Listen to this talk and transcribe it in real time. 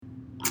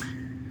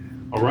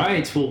All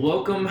right. Well,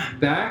 welcome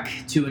back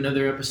to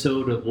another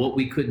episode of What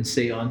We Couldn't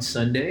Say on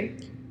Sunday.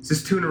 Is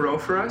this 2 in a row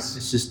for us?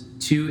 It's just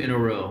 2 in a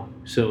row.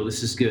 So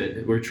this is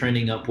good. We're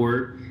trending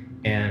upward.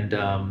 And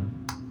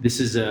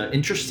this is an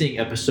interesting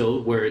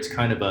episode where it's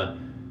kind of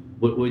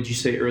what did you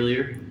say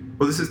earlier?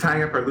 Well, this is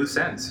tying up our loose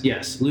ends.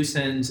 Yes, loose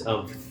ends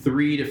of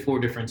 3 to 4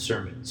 different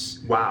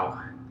sermons.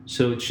 Wow.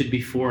 So it should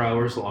be 4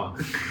 hours long.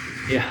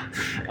 Yeah.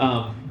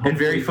 And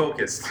very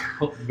focused.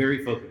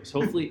 Very focused.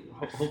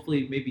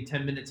 Hopefully maybe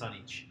 10 minutes on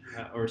each.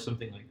 Or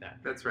something like that.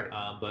 That's right.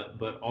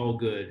 But all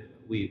good.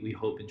 We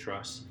hope and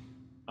trust.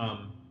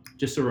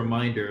 Just a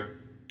reminder,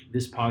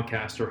 this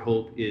podcast, our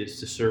hope is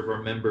to serve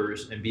our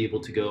members and be able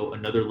to go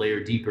another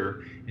layer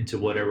deeper into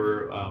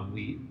whatever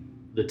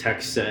the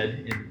text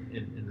said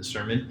in the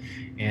sermon,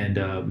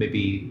 and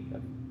maybe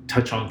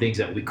touch on things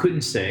that we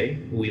couldn't say.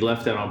 We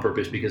left that on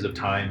purpose because of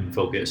time and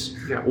focus,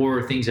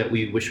 or things that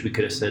we wish we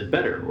could have said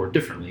better or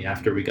differently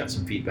after we got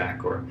some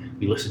feedback or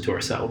we listened to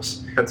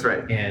ourselves. That's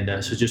right.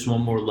 And so just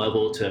one more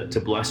level to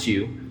bless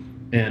you.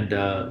 And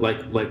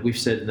like we've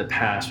said in the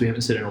past, we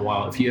haven't said in a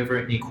while, if you ever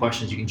have any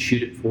questions, you can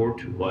shoot it forward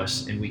to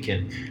us and we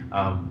can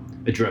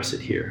address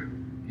it here.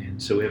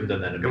 And so we haven't done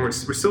that in a minute.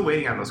 And we're still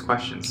waiting on those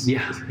questions.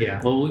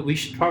 Yeah. Well, we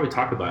should probably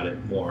talk about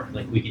it more.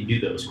 Like, we can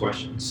do those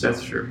questions. So,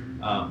 that's true.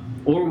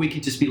 Or we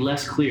could just be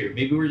less clear.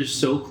 Maybe we're just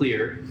so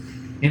clear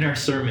in our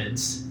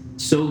sermons,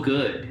 so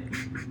good,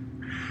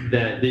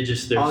 that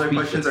they're all their speechless.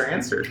 questions are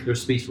answered. They're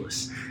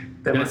speechless.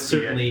 That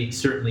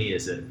certainly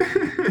is it.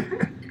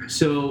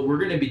 So we're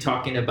going to be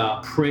talking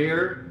about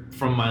prayer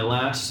from my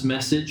last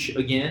message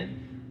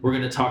again. We're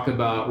going to talk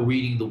about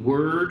reading the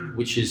Word,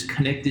 which is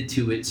connected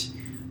to it.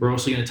 We're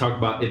also going to talk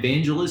about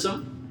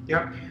evangelism.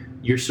 Yep.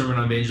 Your sermon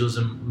on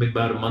evangelism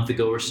about a month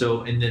ago or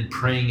so, and then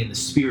praying in the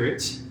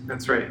Spirit.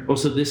 That's right.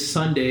 Also, this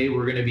Sunday,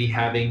 we're going to be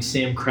having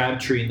Sam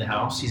Crabtree in the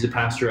house. He's a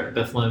pastor at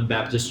Bethlehem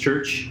Baptist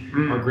Church,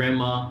 our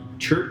grandma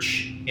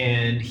church,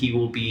 and he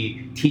will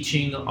be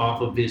teaching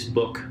off of his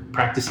book,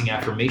 Practicing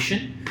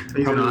Affirmation.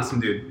 He's an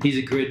awesome dude. He's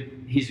a great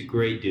dude. He's a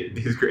great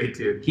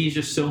dude. He's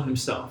just so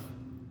himself.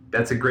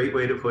 That's a great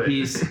way to put it.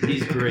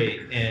 He's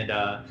great, and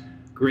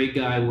great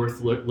guy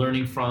worth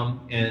learning from.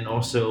 And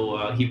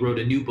also, he wrote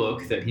a new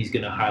book that he's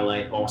going to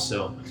highlight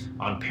also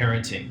on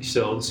parenting.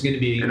 So it's going to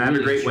be. And I have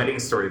a great wedding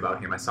story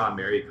about him. I saw him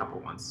marry a couple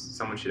once.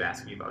 Someone should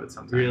ask me about it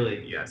sometime.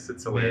 Really? Yes,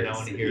 it's hilarious. Man, I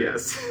want to hear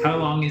it. How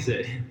long is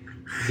it?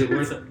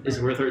 Is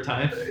it worth our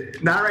time?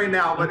 Not right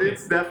now, but Okay.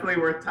 It's definitely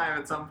worth time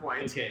at some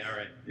point. Okay, all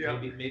right. Yeah.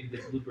 Maybe the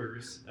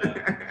bloopers.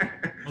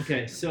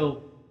 Okay,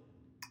 so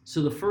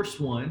the first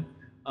one,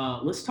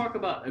 let's talk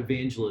about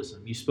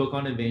evangelism. You spoke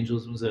on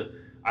evangelism.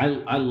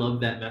 I love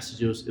that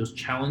message. It was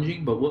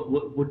challenging, but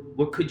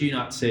what could you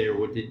not say, or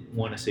what did you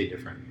want to say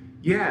different?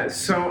 Yeah.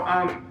 So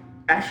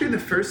actually, the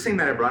first thing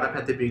that I brought up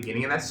at the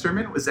beginning of that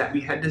sermon was that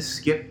we had to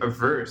skip a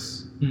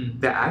verse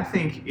that I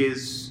think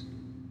is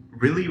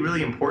really,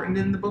 really important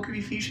in the book of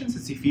Ephesians.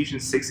 It's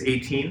Ephesians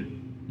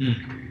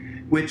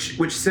 6:18,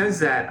 which says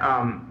that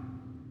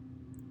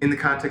in the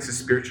context of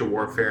spiritual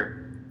warfare,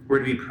 we're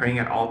to be praying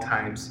at all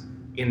times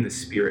in the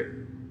Spirit,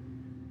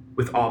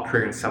 with all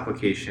prayer and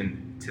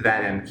supplication. To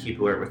that end, keep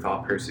alert with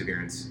all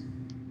perseverance,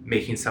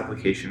 making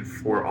supplication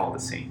for all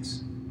the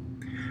saints.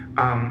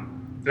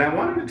 And I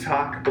wanted to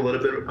talk a little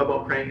bit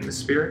about praying in the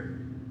Spirit,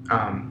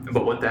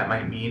 about what that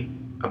might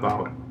mean,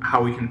 about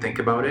how we can think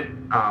about it.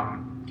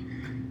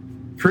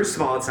 First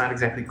of all, it's not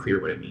exactly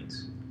clear what it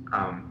means.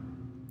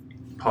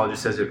 Paul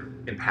just says it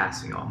in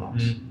passing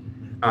almost.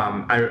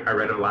 I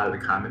read a lot of the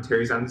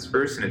commentaries on this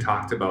verse, and it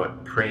talked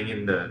about praying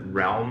in the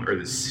realm or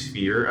the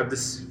sphere of the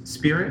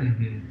Spirit.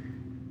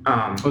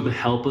 Or the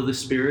help of the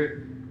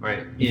Spirit,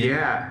 right?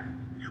 Yeah.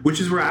 Which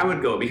is where I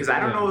would go, because I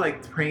don't know,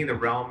 like, praying in the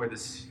realm or the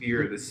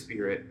sphere of the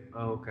Spirit.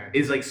 Oh, okay.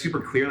 Is like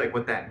super clear, like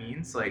what that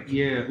means, like.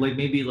 Yeah, like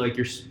maybe like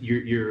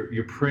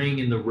you're praying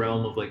in the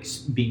realm of like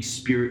being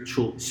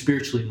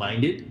spiritually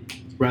minded,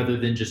 rather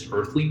than just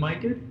earthly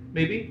minded,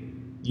 maybe.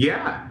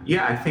 Yeah,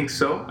 I think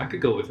so. I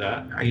could go with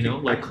that.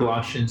 Like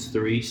Colossians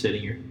 3,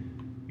 setting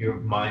your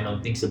mind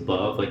on things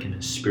above, like in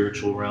a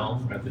spiritual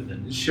realm, rather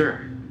than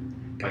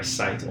by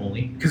sight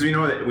only. Because we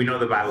know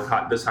the Bible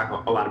does talk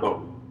a lot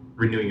about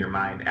renewing your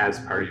mind as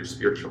part of your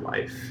spiritual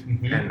life.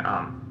 And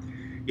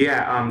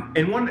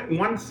and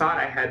one thought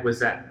I had was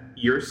that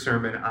your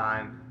sermon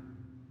on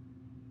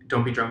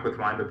don't be drunk with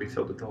wine, but be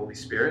filled with the Holy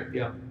Spirit.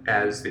 Yeah.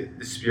 As the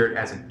Spirit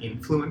as an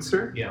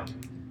influencer. Yeah.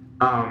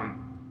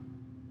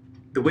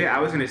 The way I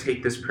was going to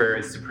take this prayer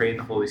is to pray in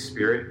the Holy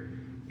Spirit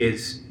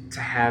is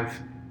to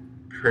have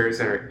prayers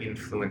that are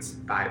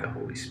influenced by the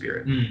Holy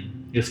Spirit.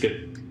 That's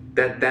good.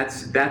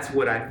 That's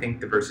what I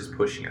think the verse is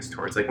pushing us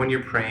towards. Like, when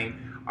you're praying,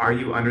 are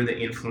you under the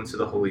influence of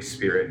the Holy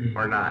Spirit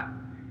or not?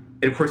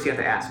 And of course, you have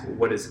to ask,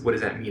 what does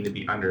that mean to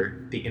be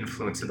under the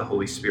influence of the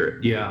Holy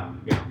Spirit? Yeah.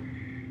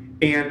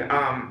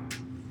 And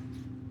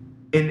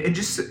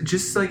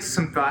just like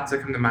some thoughts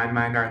that come to my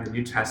mind are in the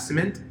New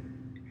Testament.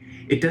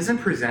 It doesn't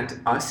present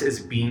us as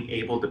being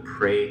able to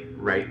pray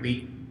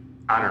rightly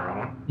on our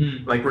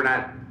own. Like, we're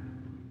not,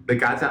 like,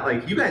 God's not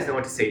like, you guys know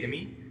what to say to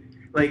me.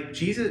 like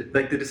Jesus,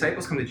 like the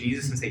disciples come to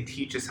Jesus and say,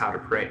 teach us how to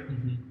pray.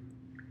 Mm-hmm.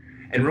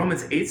 And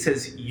Romans 8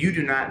 says, you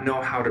do not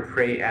know how to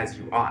pray as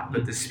you ought,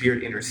 but the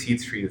Spirit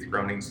intercedes for you with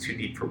groanings too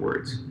deep for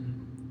words.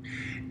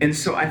 Mm-hmm. And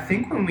so I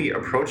think when we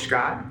approach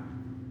God,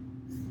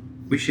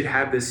 we should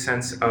have this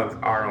sense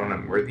of our own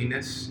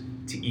unworthiness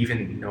to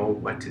even know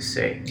what to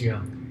say.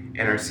 Yeah.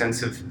 And our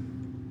sense of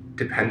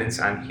dependence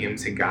on Him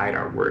to guide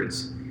our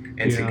words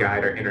and to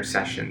guide our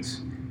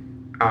intercessions.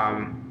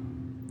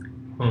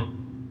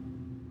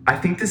 I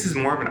think this is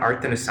more of an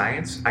art than a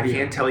science. I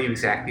can't tell you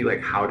exactly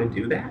like how to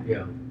do that.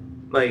 Yeah.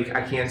 Like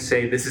I can't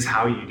say this is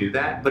how you do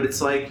that, but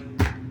it's like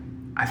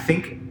I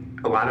think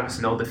a lot of us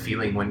know the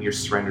feeling when you're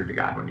surrendered to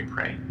God when you're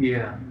praying.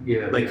 Yeah.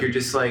 Yeah. Like you're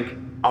just like,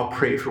 I'll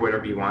pray for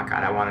whatever you want,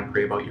 God. I want to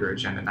pray about your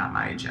agenda, not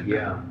my agenda.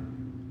 Yeah.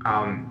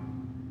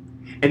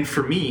 And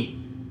for me,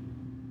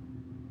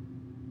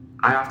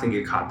 I often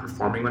get caught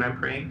performing when I'm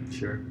praying.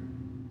 Sure.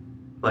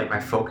 Like my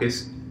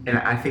focus, and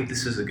I think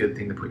this is a good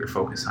thing to put your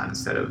focus on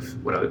instead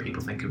of what other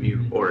people think of you,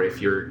 Mm-hmm. or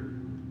if you're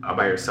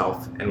by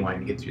yourself and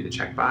wanting to get through the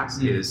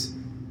checkbox, is,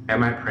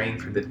 am I praying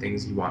for the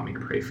things you want me to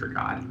pray for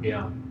God?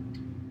 Yeah.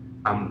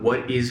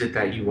 What is it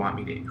that you want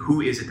me to,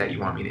 who is it that you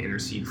want me to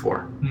intercede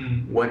for?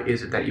 What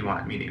is it that you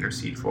want me to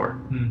intercede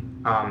for?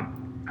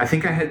 I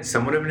think I had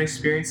somewhat of an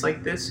experience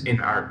like this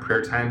in our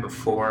prayer time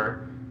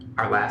before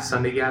our last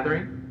Sunday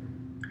gathering,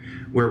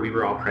 where we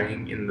were all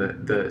praying in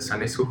the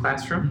Sunday school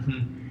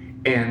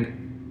classroom.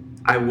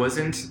 And I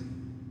wasn't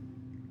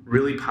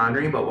really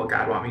pondering about what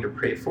God wanted me to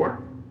pray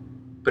for,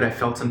 but I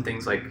felt some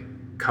things like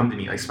come to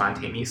me like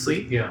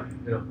spontaneously. Yeah.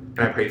 And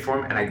I prayed for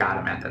him and I got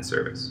him at that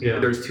service. Yeah.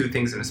 There was two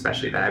things, and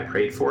especially that I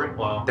prayed for it.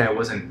 Wow.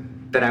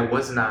 That I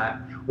was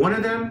not, one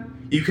of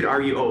them, you could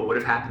argue, it would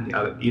have happened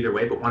either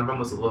way, but one of them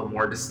was a little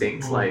more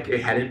distinct. Like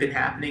it hadn't been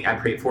happening. I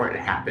prayed for it.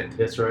 It happened.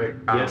 That's right.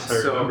 Yes, I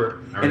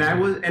remember.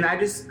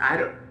 I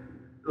don't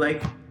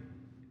like,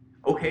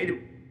 okay,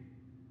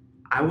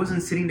 I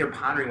wasn't sitting there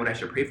pondering what I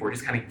should pray for. It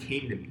just kind of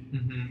came to me.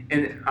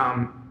 And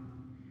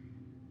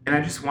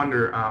I just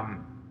wonder,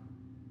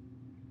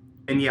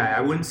 and yeah,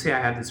 I wouldn't say I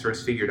have this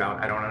verse figured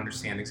out. I don't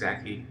understand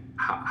exactly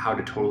how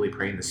to totally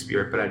pray in the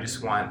Spirit, but I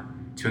just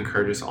want to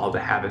encourage us all to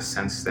have a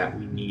sense that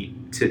we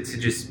need to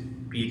just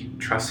be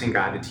trusting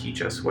God to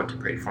teach us what to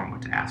pray for and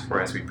what to ask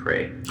for as we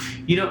pray.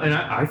 You know, and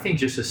I think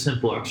just a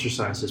simple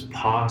exercise is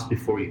pause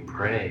before you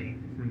pray.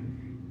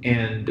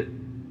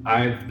 And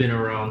I've been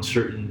around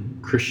certain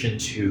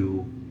Christians who,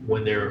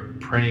 when they're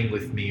praying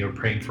with me or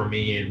praying for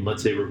me, and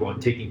let's say we're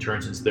taking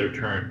turns, it's their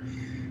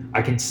turn,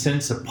 I can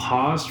sense a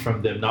pause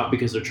from them, not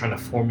because they're trying to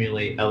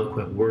formulate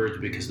eloquent words,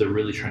 because they're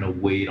really trying to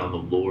wait on the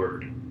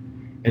Lord.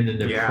 And then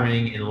they're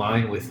praying in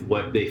line with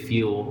what they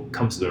feel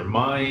comes to their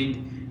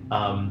mind.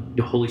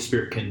 The Holy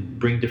Spirit can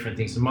bring different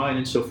things to mind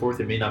and so forth.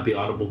 It may not be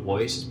audible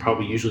voice. It's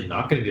probably usually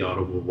not going to be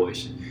audible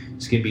voice.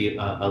 It's going to be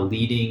a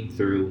leading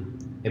through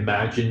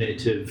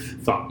imaginative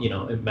thought,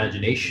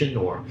 imagination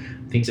or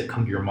things that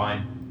come to your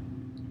mind.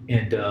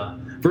 And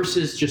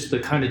versus just the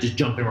kind of just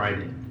jumping right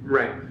in.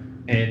 Right.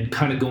 And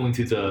kind of going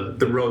through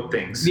the road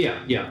things.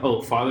 Yeah.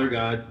 Oh, Father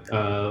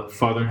God,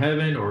 Father in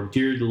heaven, or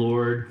dear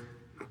Lord,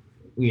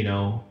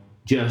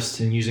 just,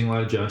 and using a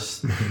lot of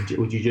just.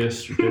 Would you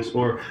just,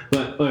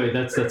 but all right,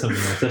 that's something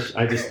else.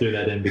 I just threw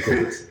that in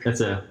because that's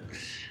a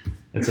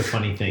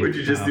funny thing. Would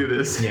you just do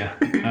this? Yeah.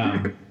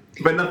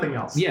 But nothing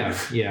else.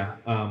 Yeah.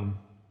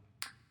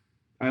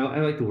 I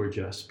like the word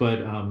just,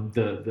 but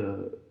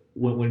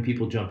when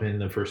people jump in,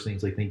 the first thing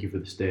is like, thank you for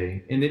this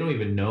day. And they don't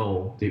even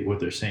know what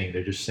they're saying.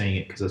 They're just saying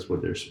it because that's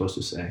what they're supposed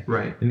to say.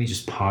 Right. And they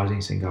just pausing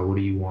and saying, God, what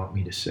do you want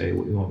me to say?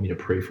 What do you want me to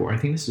pray for? I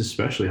think this is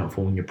especially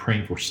helpful when you're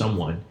praying for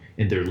someone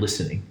and they're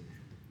listening,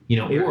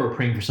 or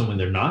praying for someone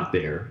they're not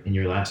there. And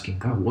you're asking,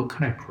 God, what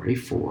can I pray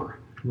for?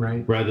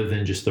 Right. Rather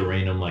than just the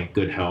random, like,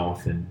 good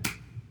health and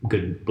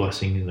good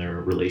blessing in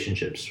their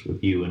relationships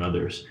with you and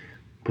others.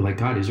 But like,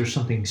 God, is there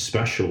something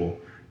special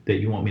that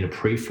you want me to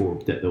pray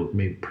for, that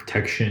maybe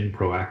protection,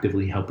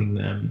 proactively helping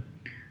them,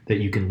 that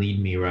you can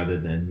lead me rather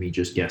than me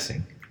just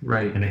guessing.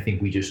 Right. And I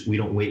think we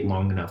don't wait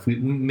long enough. We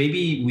may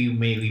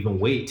even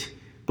wait,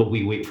 but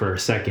we wait for a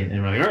second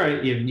and we're like, all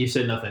right, you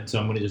said nothing, so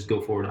I'm going to just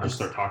go forward and just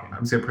start talking. I'm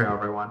just going to pray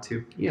however I want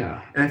to.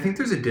 Yeah. And I think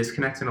there's a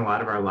disconnect in a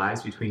lot of our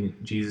lives between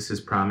Jesus'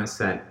 promise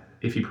that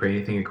if you pray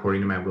anything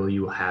according to my will,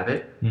 you will have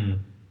it.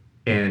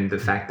 And the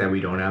fact that we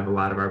don't have a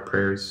lot of our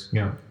prayers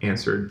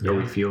answered, or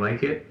we feel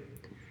like it.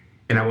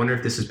 And I wonder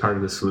if this is part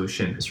of the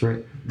solution. That's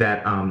right.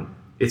 That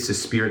it's the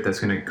Spirit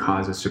that's going to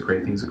cause us to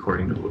pray things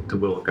according to the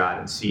will of God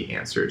and see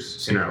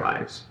answers in our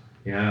lives.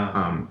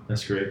 Yeah,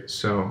 that's great.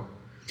 So,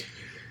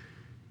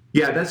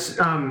 yeah, that's.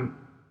 I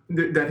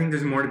think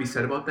there's more to be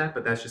said about that,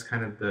 but that's just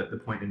kind of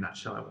the point in a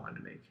nutshell I wanted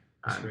to make.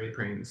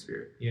 Praying in the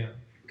Spirit. Yeah,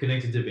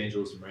 connected to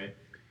evangelism, right?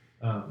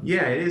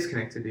 Yeah, it is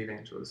connected to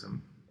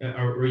evangelism.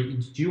 Do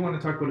you want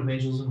to talk about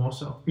evangelism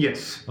also?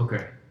 Yes.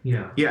 Okay.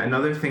 Yeah. Yeah,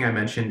 another thing I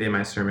mentioned in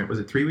my sermon, was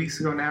it 3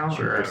 weeks ago now?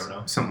 Sure, or I don't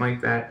know. Something like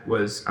that,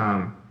 was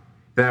that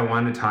I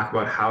wanted to talk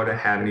about how to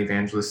have an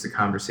evangelistic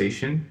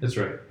conversation. That's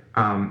right.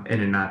 And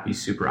it not be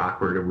super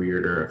awkward or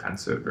weird or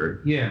offensive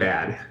or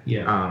bad.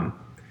 Yeah.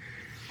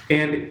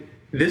 And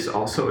this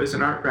also is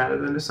an art rather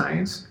than a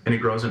science, and it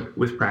grows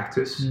with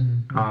practice.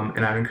 Mm-hmm.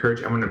 And I'd encourage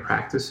everyone to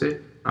practice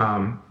it.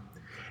 And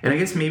I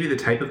guess maybe the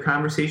type of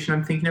conversation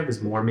I'm thinking of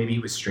is more maybe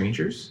with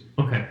strangers.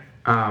 Okay.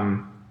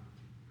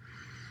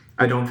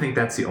 I don't think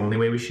that's the only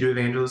way we should do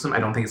evangelism. I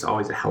don't think it's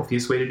always the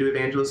healthiest way to do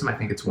evangelism. I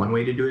think it's one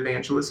way to do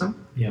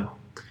evangelism. Yeah.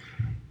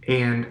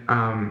 And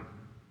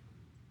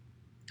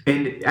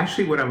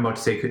actually what I'm about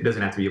to say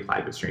doesn't have to be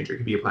applied to a stranger. It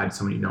could be applied to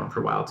someone you've known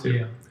for a while too.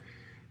 Yeah.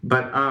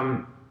 But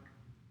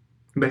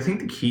I think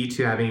the key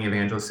to having an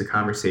evangelistic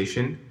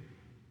conversation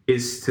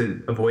is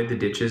to avoid the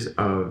ditches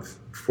of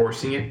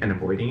forcing it and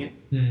avoiding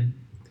it. Mm.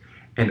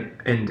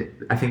 And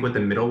I think what the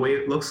middle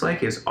way looks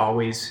like is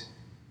always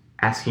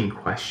asking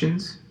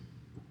questions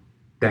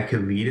that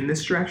could lead in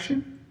this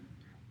direction,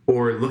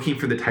 or looking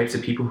for the types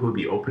of people who would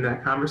be open to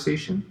that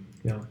conversation.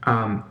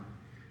 Yeah.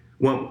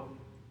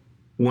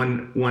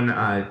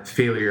 One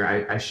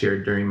failure I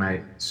shared during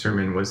my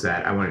sermon was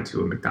that I went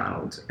into a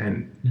McDonald's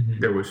and mm-hmm.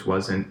 there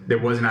was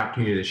an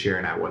opportunity to share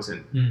and I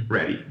wasn't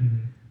ready.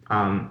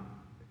 Mm-hmm.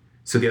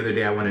 So the other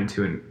day I went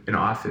into an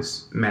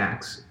office,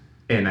 Max,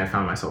 and I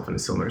found myself in a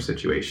similar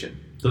situation.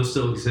 Those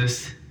still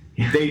exist?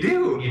 They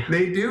do. Yeah.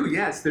 They do.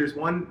 Yes. There's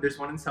one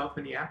in South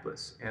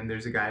Minneapolis, and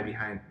there's a guy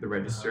behind the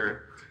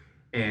register,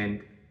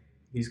 and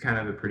he's kind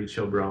of a pretty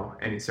chill bro,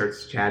 and he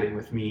starts chatting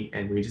with me,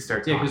 and we just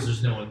start talking. Yeah, because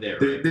there's no one there.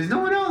 Right? There's no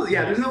one else.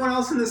 Yeah, there's no one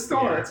else in the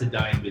store. Yeah, it's a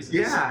dying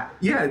business.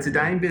 Yeah, it's a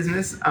dying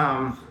business.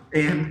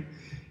 And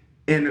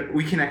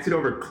we connected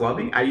over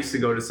clubbing. I used to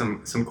go to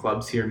some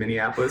clubs here in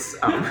Minneapolis.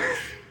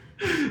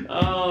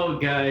 Oh,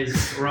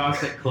 guys,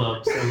 rock at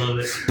clubs. I love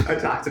it. I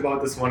talked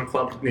about this one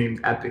club named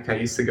Epic I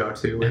used to go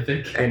to.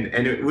 Epic? And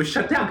it was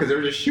shut down because there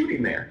was a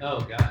shooting there.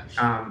 Oh,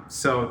 gosh.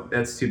 So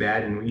that's too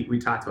bad. And we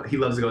talked about, he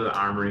loves to go to the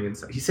Armory and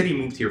stuff. He said he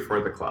moved here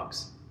for the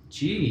clubs.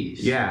 Jeez.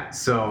 Yeah,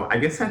 so I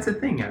guess that's a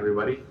thing,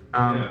 everybody.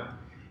 Yeah.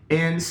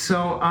 And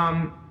so,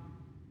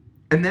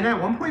 and then at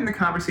one point in the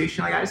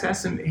conversation, like I just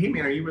asked him, hey,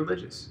 man, are you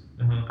religious?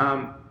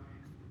 Uh-huh.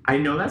 I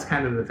know that's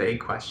kind of a vague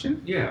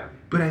question. Yeah.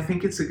 But I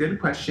think it's a good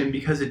question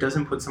because it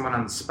doesn't put someone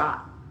on the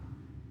spot.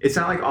 It's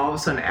not like all of a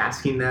sudden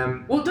asking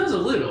them. Well, it does a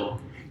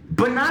little.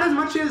 But not as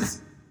much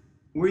as,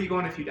 where are you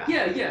going if you die?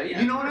 Yeah.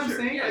 You know what I'm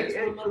saying? Yeah,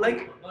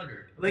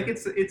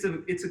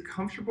 it's a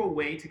comfortable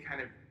way to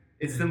kind of,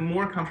 it's the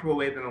more comfortable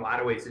way than a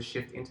lot of ways to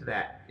shift into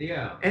that.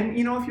 Yeah. And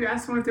you know, if you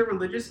ask someone if they're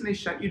religious and they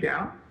shut you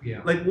down,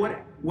 like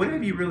what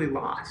have you really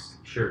lost?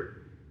 Sure.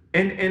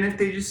 And if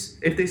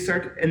they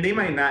start, and they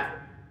might not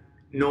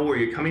know where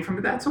you're coming from,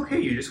 but that's okay.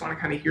 You just want to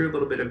kind of hear a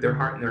little bit of their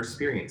heart and their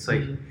experience.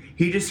 Like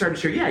he just started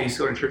to share, I used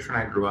to go to church when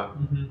I grew up.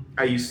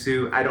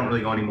 Mm-hmm. I don't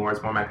really go anymore.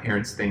 It's more my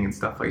parents' thing and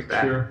stuff like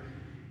that. Sure.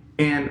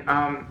 And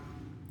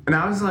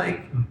I was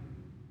like,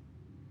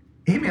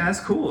 hey man, that's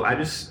cool. I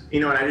just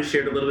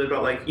shared a little bit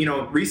about like,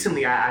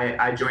 recently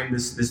I joined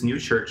this new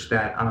church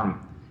that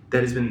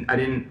has been, I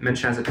didn't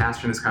mention as a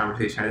pastor in this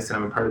conversation. I just said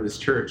I'm a part of this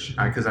church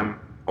because I'm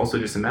also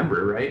just a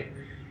member, right?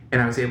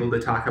 And I was able to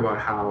talk about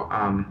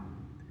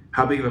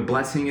how big of a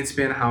blessing it's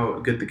been, how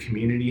good the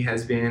community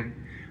has been.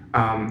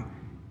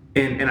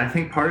 And I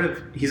think part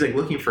of, he's like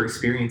looking for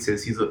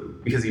experiences.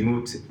 Because he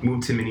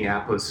moved to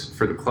Minneapolis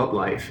for the club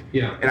life.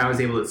 Yeah. And I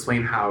was able to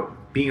explain how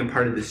being a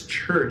part of this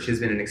church has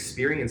been an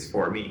experience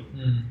for me.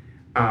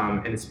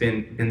 And it's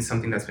been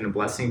something that's been a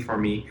blessing for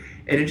me.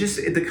 And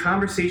the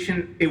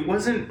conversation, it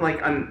wasn't like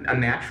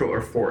unnatural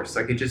or forced.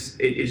 Like it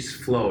just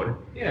flowed.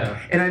 Yeah.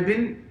 And I've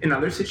been in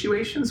other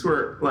situations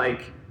where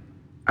like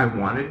I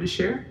wanted to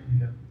share.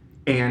 Yeah.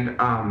 And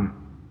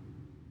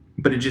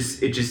but it just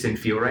didn't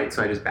feel right,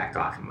 so I just backed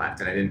off and left,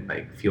 and I didn't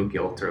like feel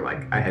guilt or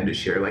like I had to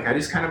share. Like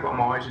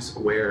I'm always just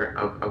aware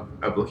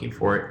of looking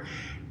for it.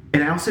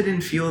 And I also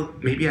didn't feel,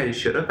 maybe I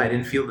should have, I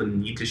didn't feel the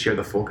need to share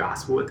the full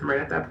gospel with him right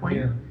at that point.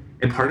 Yeah.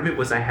 And part of it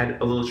was I had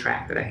a little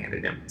tract that I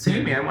handed him. Say,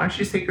 hey man, why don't you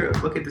just take a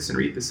look at this and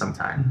read this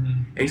sometime?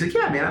 Mm-hmm. And he's like,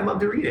 yeah man, I'd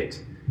love to read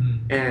it.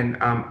 Mm-hmm. And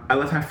I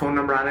left my phone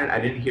number on it. I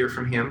didn't hear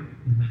from him.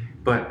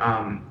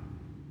 Mm-hmm.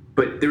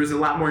 But there was a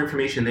lot more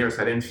information there,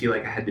 so I didn't feel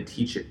like I had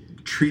to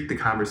treat the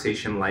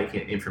conversation like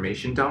an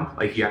information dump.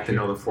 Like you have to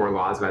know the 4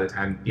 laws by the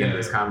time you end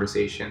this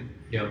conversation.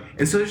 Yeah.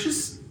 And so it's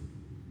just,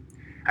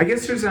 I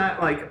guess there's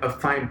not like a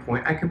fine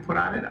point I can put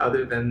on it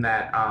other than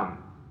that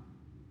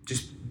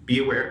just be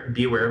aware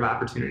of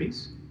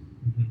opportunities.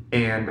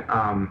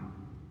 Mm-hmm.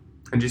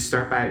 And just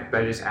start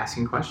by just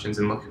asking questions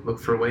and look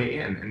for a way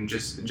in and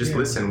just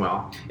listen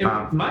well.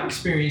 And my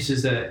experience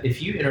is that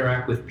if you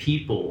interact with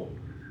people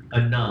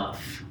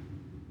enough,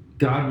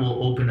 God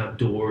will open up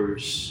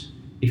doors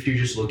if you're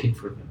just looking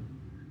for them.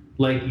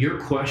 Like your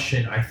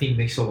question, I think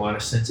makes a lot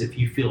of sense if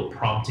you feel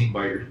prompting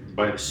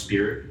by the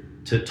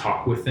Spirit to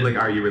talk with them. Like,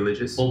 are you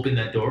religious? Open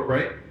that door,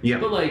 right? Yeah.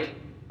 But like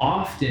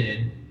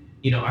often,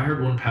 I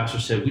heard one pastor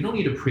say, we don't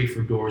need to pray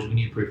for doors, we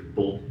need to pray for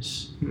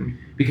boldness. Mm-hmm.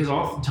 Because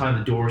oftentimes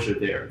the doors are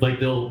there. Like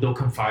they'll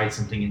confide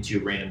something into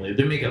you randomly.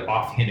 They'll make an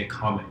offhanded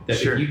comment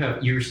that if you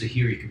have ears to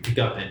hear, you can pick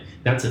up, and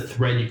that's a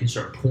thread you can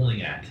start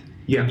pulling at.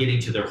 Yeah. And getting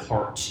to their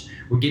hearts.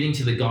 We're getting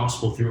to the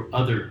gospel through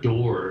other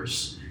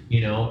doors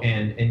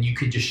and you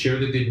could just share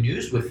the good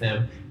news with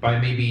them by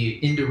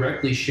maybe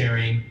indirectly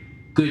sharing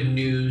good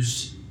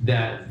news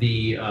that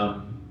the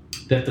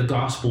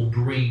gospel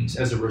brings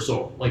as a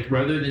result. Like,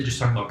 rather than just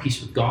talking about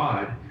peace with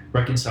God,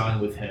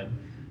 reconciling with him,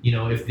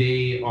 if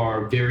they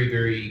are very,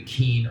 very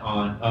keen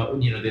on,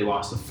 they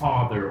lost a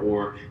father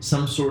or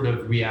some sort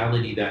of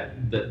reality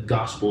that the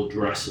gospel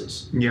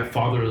addresses. Yeah.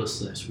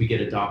 Fatherlessness, we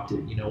get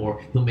adopted,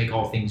 or he'll make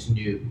all things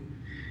new.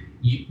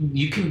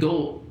 You can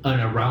go in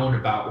a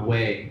roundabout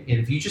way, and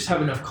if you just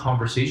have enough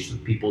conversations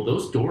with people,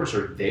 those doors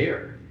are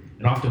there.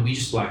 And often we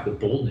just lack the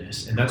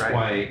boldness, and that's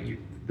why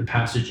the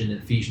passage in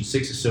Ephesians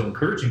 6 is so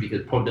encouraging,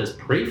 because Paul does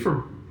pray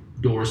for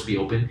doors to be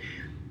open.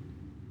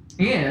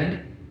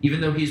 And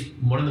even though he's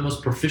one of the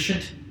most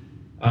proficient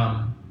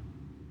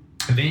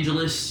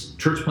evangelists,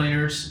 church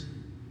planners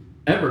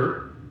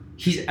ever,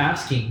 he's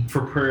asking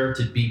for prayer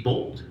to be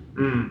bold,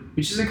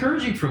 which is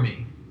encouraging for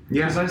me.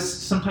 Yeah. Because I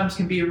sometimes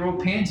can be a real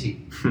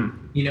pansy,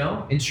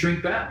 and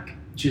shrink back.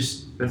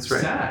 Just That's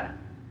right. sad.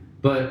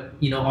 But,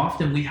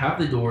 often we have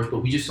the doors, but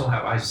we just don't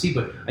have eyes to see.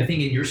 But I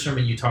think in your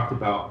sermon you talked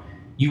about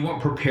you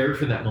weren't prepared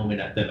for that moment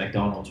at that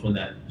McDonald's when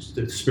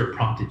the Spirit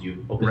prompted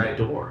you, open that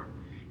door.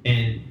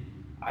 And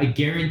I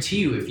guarantee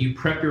you, if you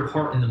prep your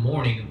heart in the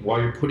morning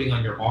while you're putting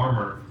on your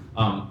armor,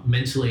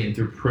 mentally and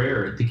through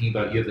prayer, and thinking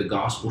about you have the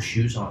gospel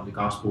shoes on, the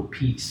gospel of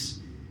peace,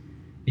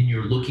 and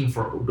you're looking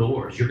for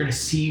doors, you're going to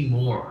see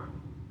more.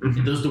 Mm-hmm.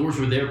 And those doors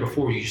were there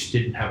before, you just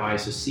didn't have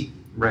eyes to see.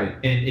 Right.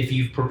 And if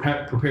you've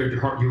prepared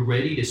your heart, you're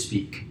ready to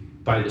speak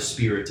by the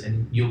Spirit,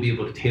 and you'll be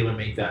able to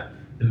tailor-make the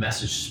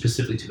message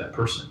specifically to that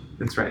person.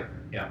 That's right.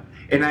 Yeah.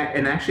 And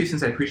actually,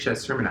 since I preached that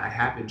sermon, I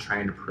have been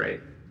trying to pray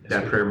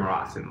that prayer more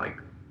often. Like,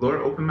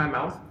 Lord, open my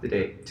mouth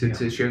today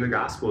to share the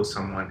gospel with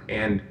someone.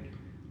 And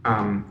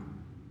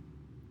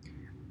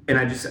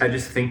I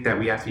just think that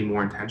we have to be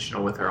more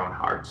intentional with our own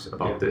hearts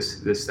about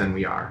this than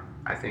we are.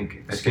 I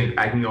think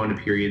I can go into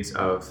periods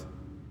of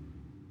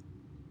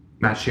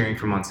not sharing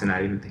for months and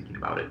not even thinking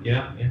about it.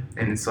 Yeah.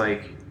 And it's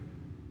like,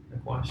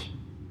 likewise.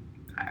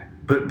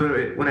 But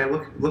when I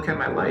look at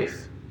my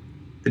life,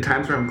 the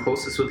times where I'm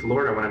closest with the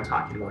Lord are when I'm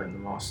talking about Him the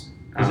most.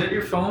 Is that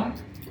your phone?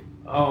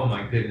 Oh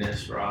my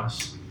goodness,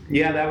 Ross.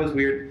 Yeah, that was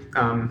weird.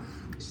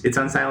 It's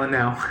on silent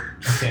now.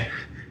 Okay.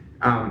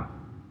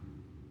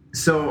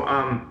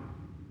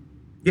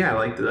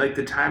 Like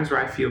the times where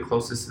I feel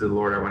closest to the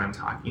Lord are when I'm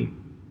talking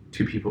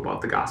to people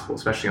about the gospel,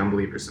 especially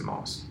unbelievers the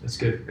most. That's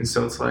good. And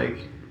so it's like,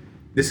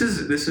 this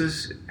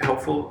is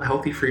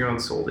healthy for your own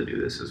soul to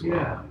do this as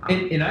well. Yeah.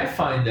 And I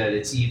find that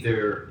it's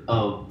either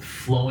a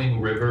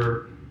flowing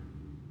river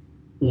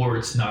or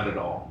it's not at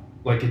all.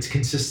 Like, it's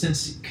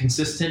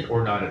consistent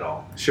or not at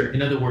all. Sure.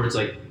 In other words,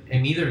 like,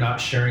 I'm either not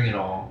sharing at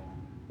all,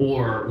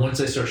 or once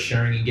I start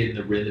sharing and get in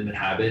the rhythm and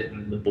habit,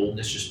 and the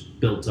boldness just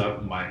builds up,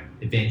 and my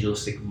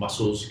evangelistic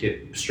muscles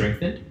get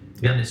strengthened,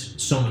 then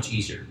it's so much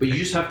easier. But you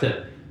just have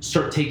to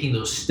start taking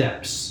those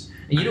steps.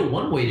 And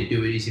one way to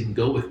do it is even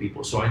go with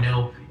people. So I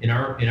know in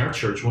our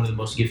church, one of the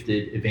most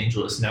gifted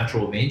evangelists,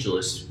 natural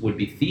evangelists, would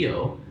be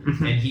Theo,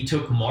 and he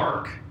took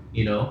Mark,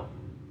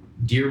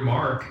 dear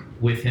Mark,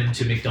 with him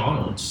to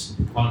McDonald's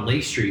on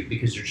Lake Street,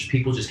 because there's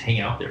people just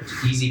hang out there. It's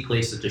an easy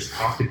place to just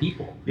talk to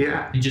people.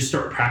 Yeah. And just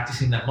start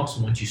practicing that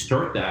muscle. Once you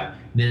start that,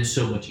 then it's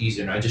so much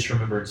easier. And I just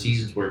remember in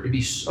seasons where it'd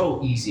be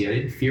so easy. I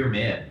didn't fear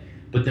man.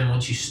 But then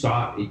once you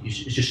stop, it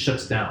just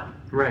shuts down.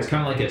 Right. It's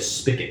kind of like a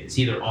spigot. It's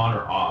either on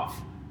or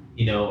off.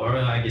 Or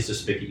I guess a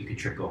spigot you could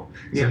trickle.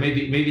 So yeah.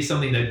 maybe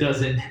something that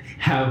doesn't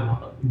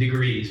have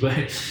degrees,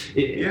 but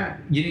you know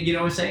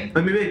what I'm saying?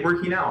 Like maybe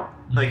working out.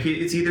 Like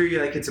it's either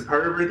it's a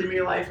part of rhythm in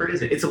your life or it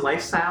isn't. It's a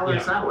lifestyle or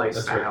it's not a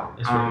lifestyle.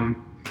 That's right.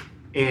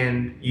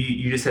 And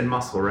you just said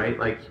muscle, right?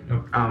 Like,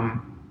 I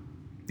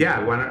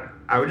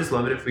would just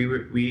love it if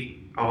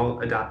we all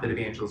adopted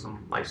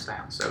evangelism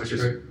lifestyle. So it was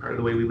just part of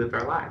the way we lived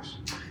our lives.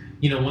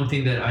 One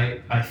thing that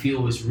I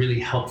feel was really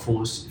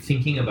helpful is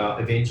thinking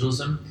about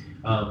evangelism.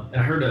 And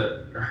I heard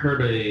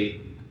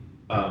a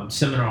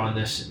seminar on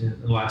this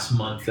last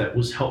month that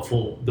was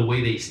helpful, the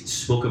way they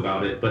spoke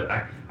about it, but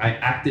I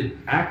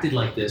acted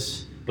like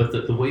this, but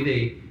the way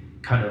they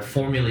kind of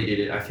formulated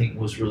it, I think,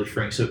 was really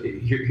frank. So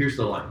here's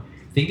the line.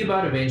 Think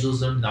about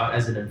evangelism not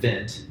as an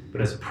event, but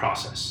as a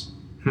process.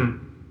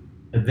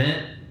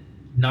 Event,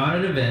 not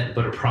an event,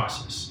 but a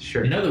process.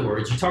 Sure. In other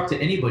words, you talk to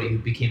anybody who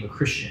became a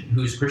Christian,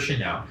 who's a Christian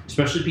now,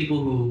 especially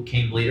people who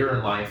came later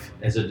in life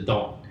as an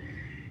adult.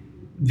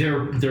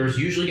 There's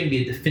usually going to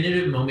be a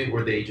definitive moment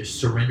where they just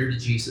surrender to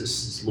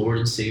Jesus as Lord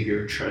and Savior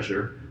and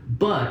treasure,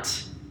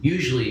 but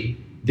usually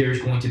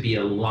there's going to be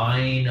a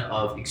line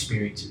of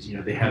experiences.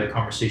 They had a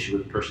conversation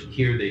with a person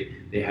here,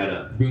 they had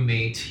a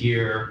roommate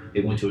here,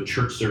 they went to a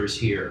church service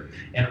here,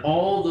 and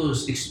all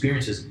those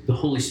experiences, the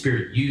Holy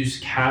Spirit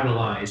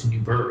catalyze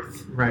new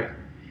birth. Right.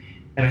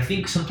 And I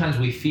think sometimes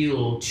we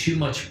feel too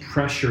much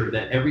pressure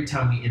that every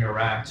time we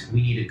interact,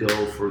 we need to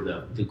go for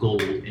the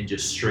gold and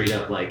just straight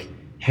up like,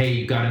 hey,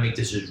 you got to make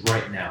decisions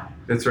right now.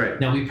 That's right.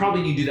 Now, we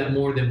probably need to do that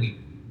more than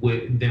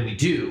we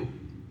do.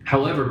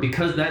 However,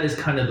 because that is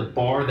kind of the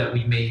bar that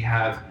we may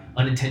have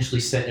unintentionally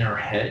set in our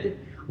head,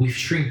 we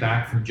shrink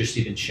back from just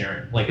even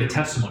sharing, like a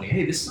testimony.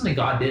 Hey, this is something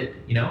God did,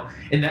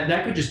 and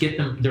that could just get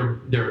them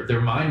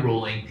their mind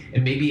rolling,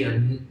 and maybe a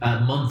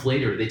month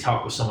later they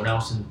talk with someone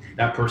else, and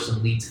that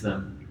person leads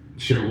them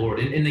to the Lord.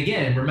 And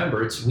again,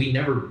 remember, we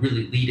never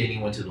really lead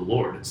anyone to the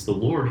Lord. It's the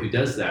Lord who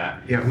does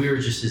that. Yeah. We're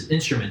just his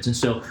instruments, and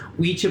so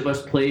each of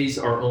us plays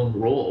our own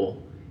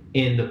role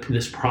in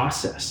this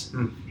process.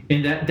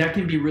 And that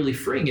can be really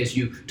freeing as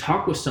you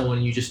talk with someone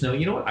and you just know,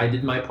 what, I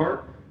did my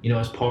part.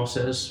 As Paul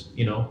says,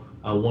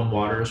 one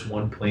waters,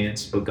 one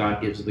plants, but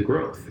God gives the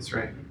growth. That's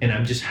right. And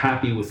I'm just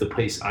happy with the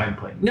place I'm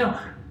playing. Now,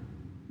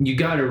 you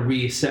got to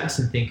reassess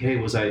and think, hey,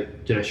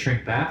 did I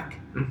shrink back?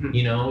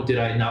 Did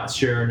I not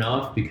share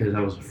enough because I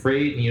was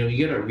afraid?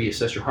 You got to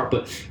reassess your heart.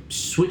 But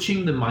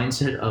switching the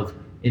mindset of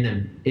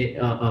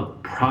a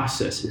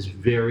process is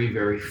very,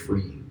 very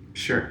freeing.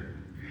 Sure.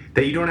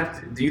 That you don't have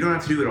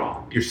to do it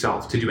all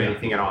yourself to do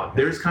anything at all.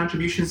 There's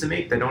contributions to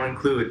make that don't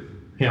include,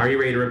 are you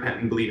ready to repent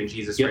and believe in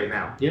Jesus right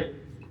now? Yep.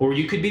 Or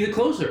you could be the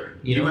closer.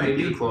 You might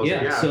be the closer.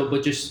 Yeah. So,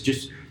 but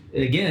just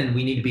again,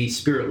 we need to be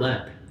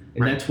spirit-led.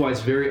 And that's why it's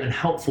very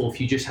unhelpful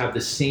if you just have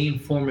the same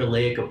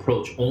formulaic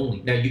approach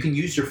only. Now, you can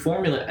use your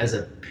formula as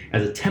a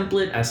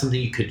template, as something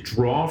you could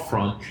draw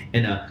from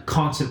and a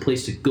constant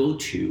place to go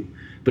to.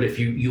 But if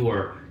you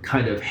are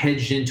kind of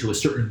hedged into a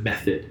certain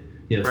method,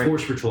 four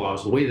spiritual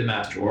laws, the way of the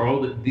master,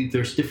 or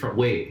there's different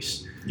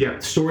ways. Yeah.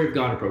 Story of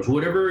God approach,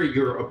 whatever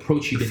your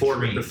approach you've been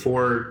trained. The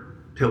four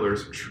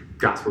pillars,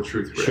 gospel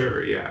truth,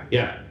 whatever. Sure.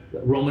 Yeah.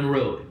 Roman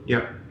road.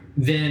 Yep.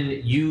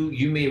 Then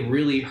you may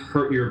really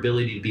hurt your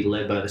ability to be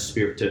led by the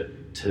Spirit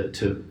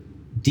to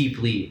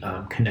deeply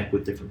connect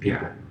with different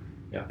people.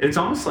 Yeah. It's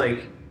almost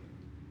like,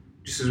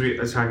 just as we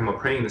was talking about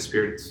praying in the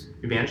Spirit,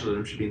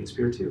 evangelism should be in the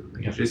Spirit too.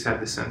 Like you just have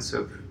this sense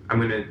of, I'm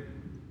going to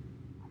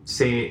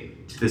say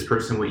to this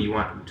person what you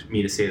want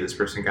me to say to this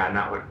person, God,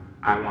 not what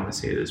I want to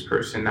say to this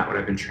person, not what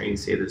I've been trained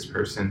to say to this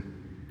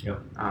person.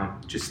 Yep.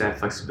 Just that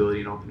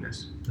flexibility and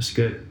openness. That's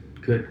good.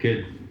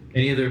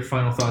 Any other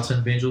final thoughts on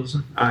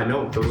evangelism?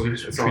 No,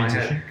 that's all I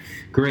had.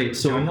 Great.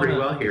 So doing pretty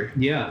well here.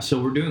 Yeah,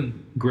 so we're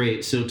doing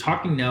great. So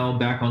talking now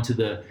back onto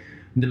the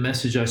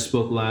message I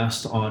spoke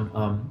last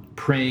on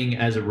praying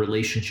as a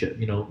relationship,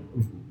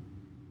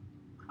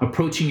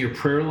 approaching your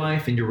prayer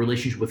life and your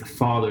relationship with the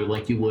Father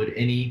like you would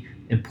any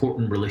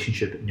important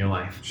relationship in your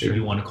life that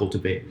you want to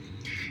cultivate.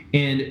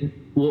 And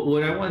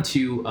what I want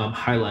to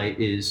highlight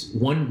is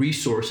one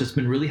resource that's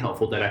been really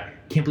helpful that I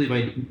can't believe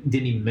I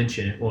didn't even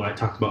mention it when I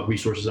talked about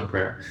resources on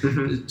prayer.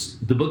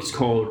 The book is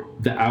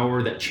called The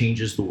Hour That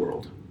Changes the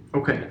World.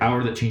 Okay. The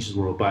Hour That Changes the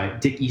World by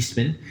Dick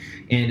Eastman.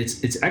 And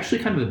it's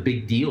actually kind of a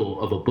big deal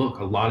of a book.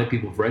 A lot of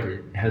people have read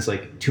it. It has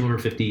like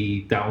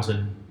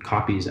 250,000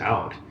 copies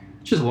out,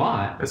 which is a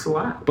lot. That's a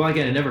lot. But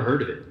again, I never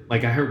heard of it.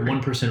 Like I heard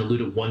one person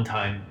allude it one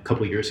time a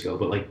couple of years ago,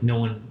 but like no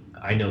one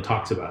I know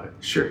talks about it.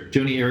 Sure.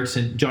 Johnny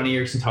Erickson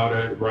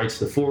Tada writes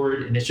the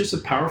foreword, and it's just a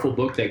powerful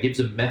book that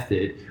gives a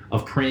method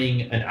of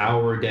praying an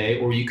hour a day,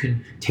 or you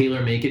can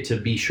tailor make it to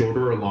be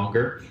shorter or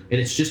longer. And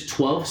it's just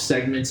 12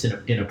 segments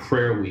in a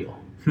prayer wheel,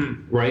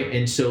 right?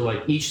 And so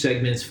like each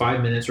segment is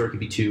 5 minutes, or it could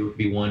be 2, it could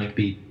be 1, it could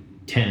be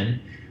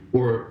 10,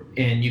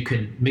 and you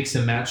can mix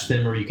and match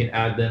them, or you can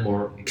add them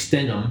or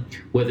extend them.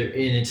 And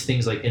it's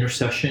things like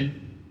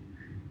intercession,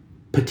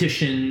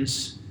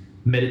 petitions,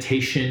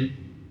 meditation.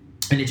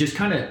 And it just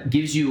kind of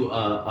gives you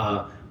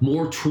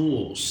more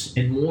tools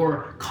and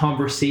more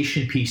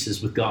conversation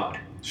pieces with God.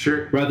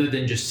 Sure. Rather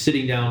than just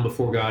sitting down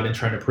before God and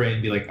trying to pray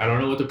and be like, I don't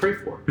know what to pray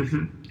for.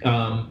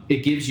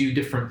 It gives you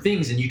different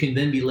things, and you can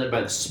then be led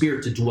by the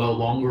Spirit to dwell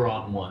longer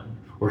on one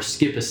or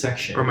skip a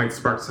section. Or might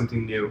spark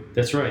something new.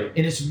 That's right.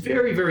 And it's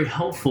very, very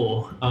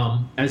helpful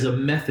as a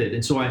method.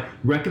 And so I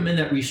recommend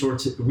that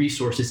resource.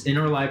 It's in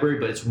our library,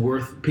 but it's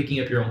worth picking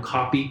up your own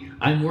copy.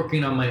 I'm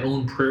working on my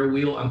own prayer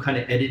wheel. I'm kind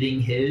of editing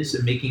his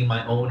and making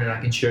my own, and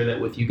I can share that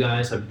with you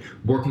guys. I'm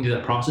working through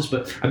that process,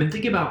 but I've been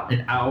thinking about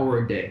an hour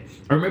a day.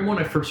 I remember when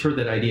I first heard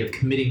that idea of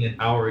committing an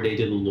hour a day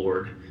to the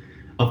Lord,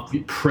 of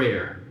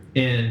prayer.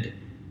 And,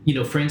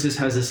 Francis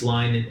has this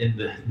line in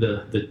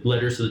the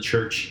letters of the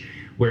church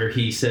where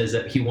he says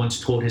that he once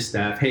told his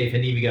staff, hey, if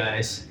any of you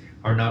guys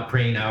are not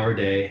praying an hour a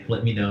day,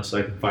 let me know so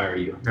I can fire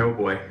you. Oh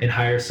boy. And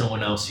hire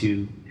someone else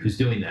who's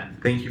doing that.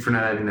 Thank you for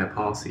not having that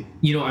policy.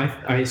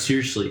 I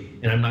seriously,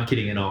 and I'm not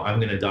kidding at all, I'm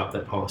going to adopt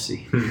that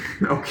policy.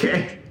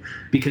 Okay.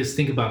 Because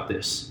think about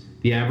this.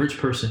 The average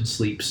person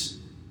sleeps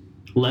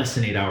less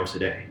than 8 hours a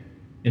day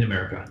in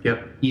America.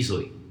 Yep.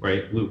 Easily,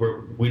 right?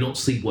 We don't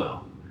sleep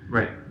well.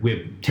 Right. We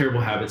have terrible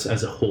habits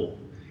as a whole.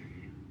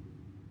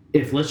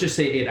 If let's just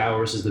say 8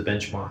 hours is the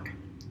benchmark,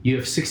 you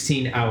have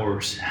 16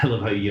 hours. I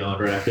love how you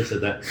yawned right after I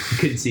said that. You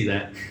couldn't see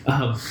that.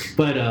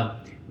 But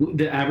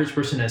the average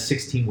person has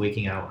 16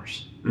 waking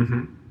hours.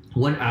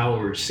 1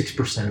 hour is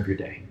 6% of your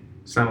day.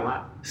 It's not a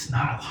lot. It's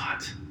not a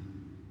lot.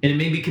 And it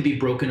maybe could be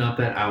broken up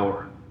that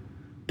hour.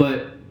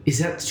 But is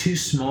that too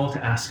small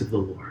to ask of the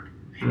Lord?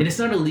 And it's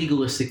not a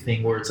legalistic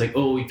thing where it's like,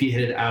 oh, if you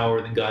hit an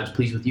hour, then God's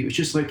pleased with you. It's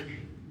just like,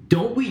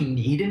 don't we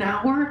need an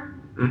hour?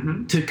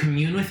 to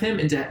commune with him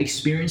and to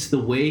experience the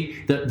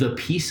way, the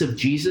peace of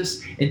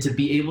Jesus, and to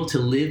be able to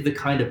live the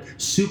kind of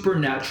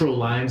supernatural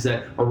lives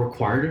that are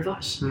required of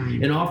us.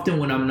 And often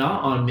when I'm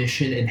not on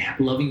mission and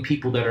loving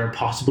people that are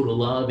impossible to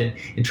love and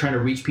trying to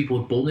reach people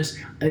with boldness,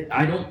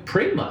 I don't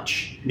pray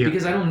much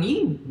because I don't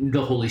need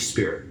the Holy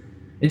Spirit.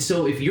 And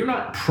so if you're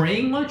not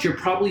praying much, you're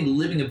probably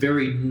living a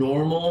very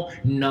normal,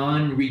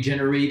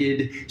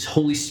 non-regenerated,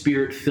 Holy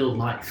Spirit-filled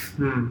life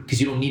because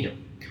you don't need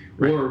him.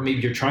 Right. Or maybe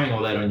you're trying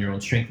all that on your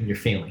own strength and you're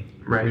failing.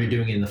 Right. Or you're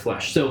doing it in the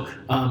flesh. So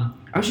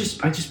I've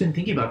just been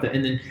thinking about that.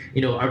 And then,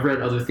 I've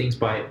read other things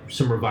by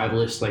some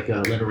revivalists like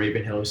Leonard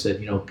Ravenhill, who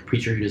said, a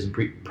preacher who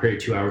doesn't pray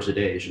 2 hours a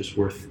day is just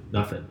worth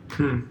nothing.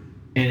 And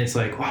it's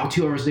like, wow,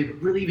 2 hours a day,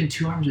 but really even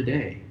 2 hours a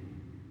day.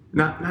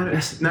 Not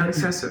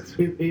excessive.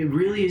 It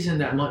really isn't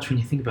that much when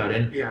you think about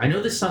it. And I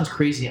know this sounds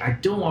crazy. I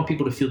don't want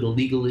people to feel the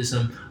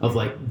legalism of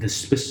like the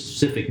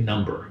specific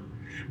number.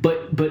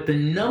 But the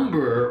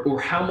number or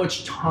how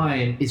much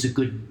time is a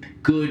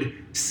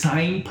good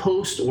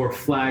signpost or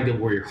flag of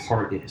where your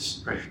heart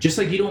is. Right. Just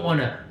like you don't want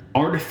to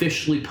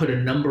artificially put a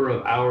number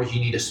of hours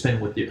you need to spend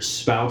with your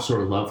spouse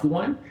or a loved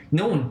one.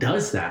 No one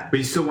does that. But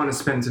you still want to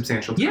spend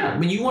substantial time. Yeah, I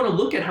mean, you want to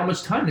look at how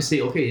much time to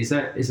say, okay, is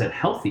that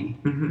healthy?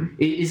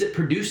 Is it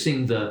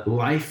producing the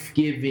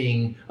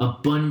life-giving,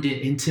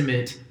 abundant,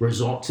 intimate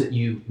results that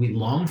we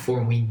long for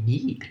and we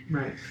need?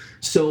 Right.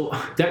 So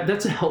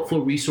that's a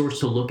helpful resource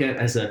to look at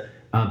as a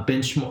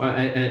benchmark,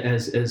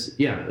 as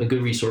a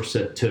good resource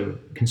to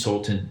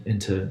consult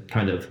and to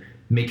kind of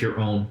make your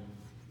own.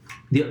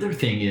 The other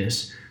thing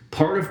is,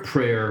 part of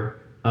prayer,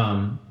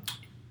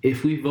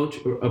 if we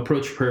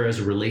approach prayer as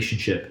a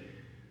relationship,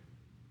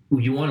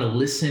 you want to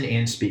listen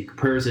and speak.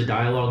 Prayer is a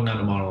dialogue, not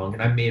a monologue.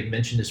 And I may have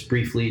mentioned this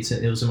briefly.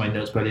 It was in my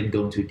notes, but I didn't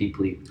go into it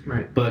deeply.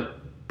 Right.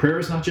 But prayer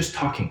is not just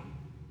talking.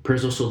 Prayer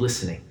is also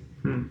listening.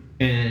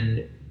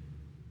 And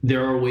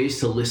there are ways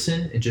to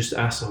listen and just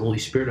ask the Holy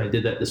Spirit. I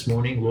did that this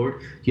morning. Lord,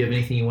 do you have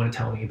anything you want to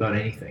tell me about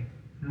anything?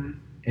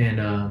 And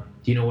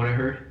do you know what I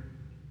heard?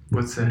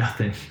 What's that?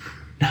 Nothing.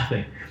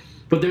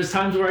 But there's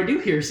times where I do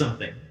hear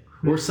something,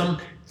 or some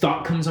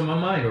thought comes on my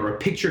mind, or a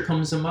picture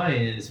comes to mind,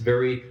 and it's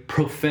very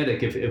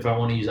prophetic, if I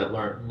want to use that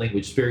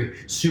language. It's very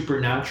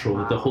supernatural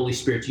that the Holy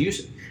Spirit's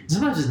using.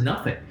 Sometimes it's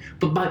nothing.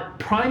 But my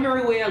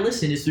primary way I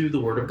listen is through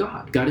the Word of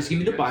God. God has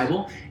given me the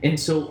Bible, and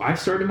so I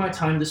started my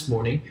time this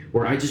morning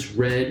where I just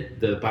read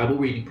the Bible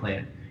reading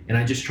plan, and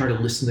I just try to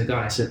listen to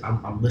God. I said,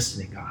 I'm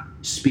listening, God.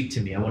 Speak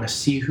to me. I want to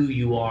see who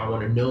you are. I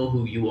want to know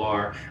who you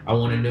are. I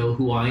want to know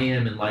who I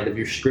am in light of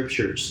your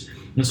scriptures.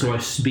 And so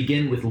I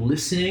begin with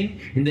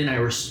listening, and then I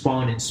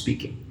respond in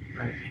speaking.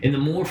 Right. And the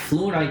more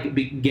fluent I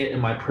get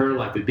in my prayer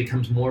life, it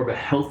becomes more of a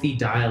healthy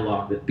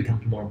dialogue that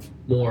becomes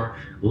more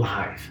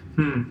live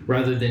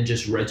rather than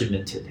just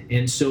regimented.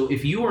 And so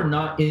if you are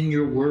not in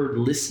your word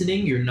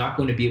listening, you're not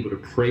going to be able to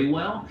pray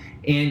well,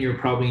 and you're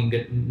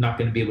probably not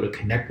going to be able to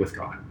connect with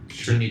God.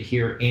 Sure. So you need to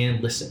hear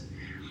and listen.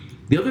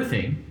 The other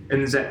thing...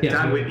 And is that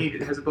Don Whitney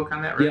has a book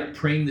on that, right? Yeah,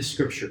 Praying the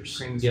Scriptures.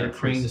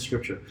 Praying the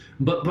Scripture.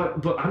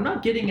 But I'm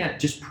not getting at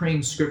just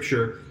praying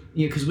Scripture,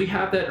 because we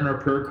have that in our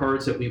prayer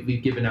cards that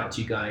we've given out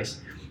to you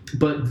guys.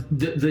 But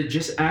the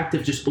just act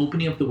of just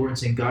opening up the Word and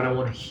saying, God, I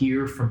want to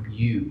hear from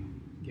you.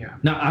 Yeah.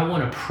 Now, I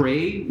want to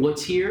pray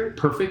what's here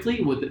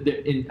perfectly.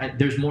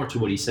 There's more to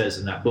what he says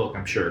in that book,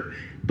 I'm sure.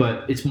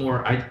 But it's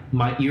more,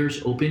 my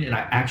ears open, and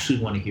I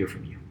actually want to hear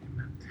from you.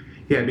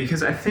 Yeah,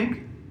 because I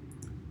think,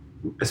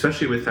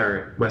 especially with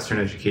our Western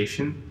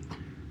education,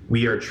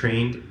 we are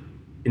trained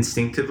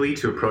instinctively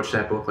to approach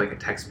that book like a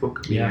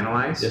textbook we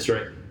analyze. That's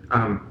right.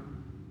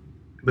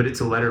 But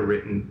it's a letter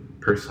written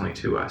personally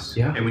to us,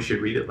 and we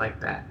should read it like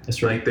that.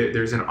 That's right. Like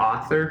there's an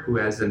author who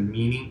has a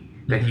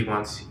meaning that he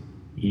wants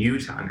you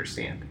to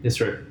understand.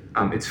 That's right.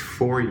 It's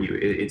for you.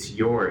 It's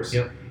yours.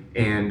 Yep.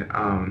 And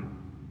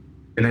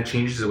that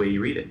changes the way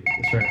you read it.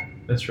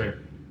 That's right.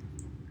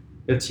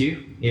 That's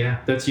you.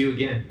 Yeah, that's you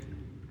again.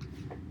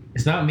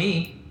 It's not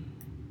me.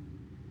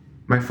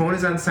 My phone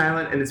is on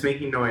silent and it's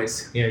making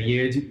noise. Yeah,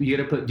 you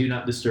gotta put do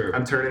not disturb.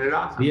 I'm turning it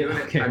off.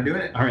 I'm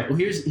doing it. All right. Well,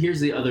 here's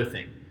the other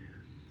thing.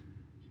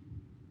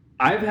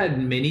 I've had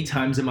many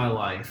times in my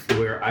life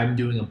where I'm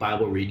doing a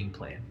Bible reading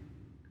plan,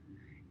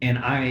 and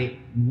I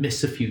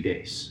miss a few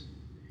days.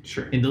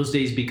 Sure. And those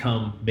days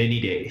become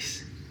many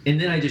days, and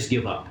then I just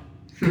give up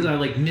because I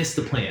miss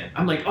the plan.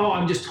 I'm like, oh,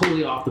 I'm just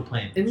totally off the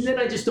plan, and then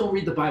I just don't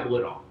read the Bible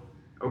at all.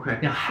 Okay.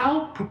 Now,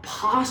 how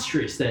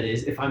preposterous that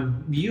is if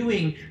I'm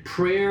viewing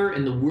prayer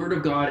and the Word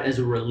of God as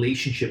a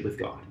relationship with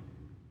God.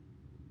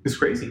 It's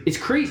crazy. It's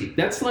crazy.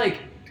 That's like,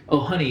 oh,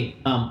 honey,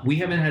 we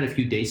haven't had a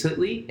few dates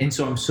lately, and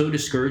so I'm so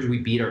discouraged. We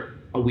beat our,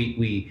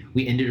 we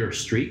ended our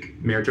streak.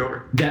 Marriage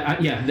over. That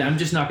I'm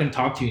just not going to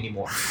talk to you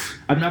anymore.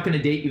 I'm not going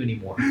to date you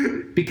anymore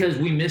because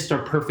we missed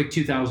our perfect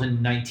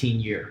 2019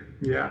 year.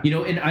 Yeah.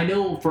 And I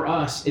know for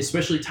us,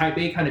 especially type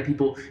A kind of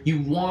people,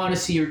 you want to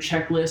see your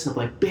checklist of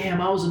like,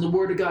 bam, I was in the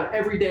Word of God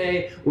every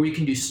day, or you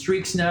can do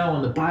streaks now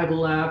on the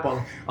Bible app,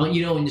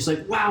 and just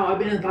like, wow, I've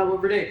been in the Bible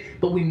every day.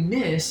 But we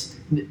miss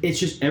it's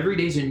just every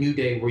day's a new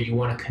day where you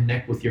want to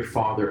connect with your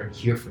Father and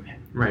hear from Him.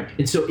 Right.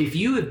 And so if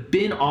you have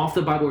been off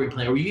the Bible reading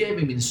plan, or you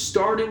haven't even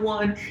started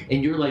one,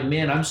 and you're like,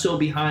 man, I'm so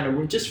behind,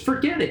 or just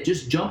forget it.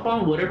 Just jump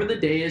on whatever the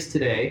day is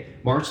today,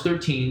 March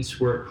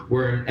 13th.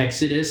 We're in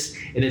Exodus,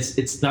 and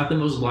it's not the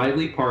most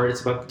lively part.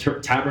 It's about the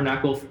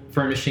tabernacle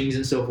furnishings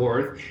and so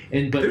forth.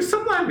 But there's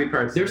some lively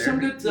parts. There's some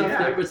good stuff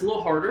there, but it's a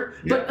little harder.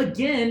 Yeah. But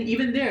again,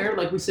 even there,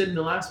 like we said in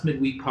the last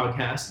midweek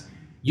podcast,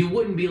 you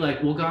wouldn't be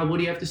like, well, God, what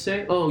do you have to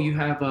say? Oh, you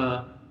have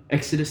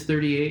Exodus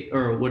 38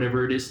 or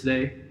whatever it is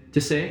today to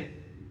say?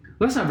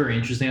 Well, that's not very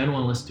interesting. I don't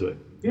want to listen to it.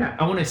 Yeah.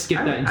 I want to skip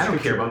that. I don't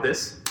care about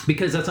this.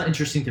 Because that's not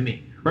interesting to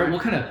me, right?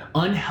 What kind of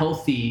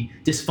unhealthy,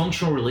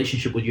 dysfunctional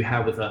relationship would you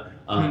have with a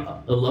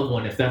loved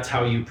one if that's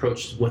how you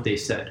approach what they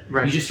said?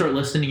 Right. You just start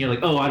listening and you're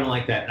like, oh, I don't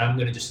like that, and I'm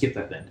going to just skip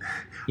that then.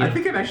 I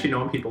think I've actually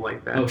known people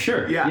like that. Oh,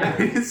 sure. Yeah.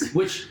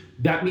 Which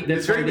that's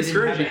why they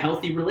didn't have a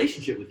healthy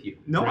relationship with you.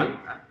 No. Right?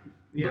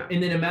 Yeah.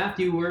 And then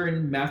we're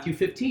in Matthew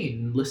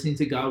 15, listening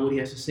to God, what He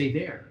has to say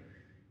there.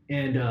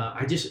 And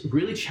I just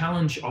really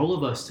challenge all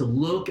of us to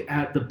look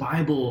at the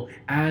Bible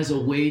as a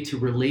way to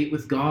relate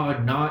with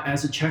God, not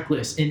as a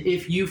checklist. And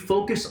if you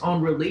focus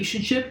on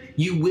relationship,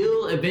 you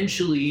will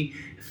eventually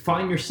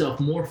find yourself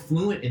more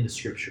fluent in the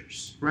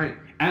Scriptures. Right.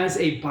 As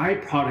a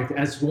byproduct,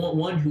 as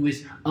one who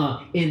is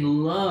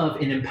in love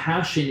and in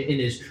passion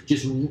and is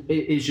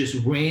just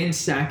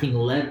ransacking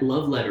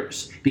love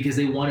letters because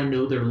they want to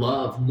know their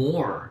love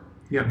more.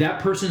 Yeah. That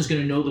person's going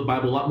to know the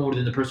Bible a lot more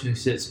than the person who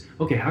sits,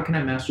 okay, how can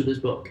I master this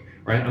book?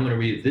 Right? I'm going to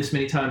read it this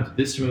many times,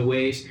 this many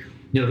ways.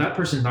 That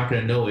person's not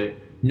going to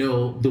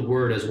know the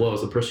Word as well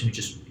as the person who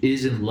just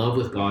is in love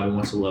with God and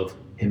wants to love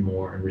Him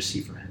more and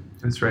receive from Him.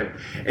 That's right.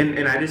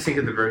 And I just think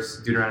of the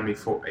verse, Deuteronomy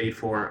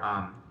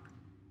 8:4,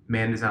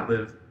 man does not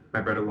live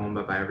by bread alone,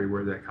 but by every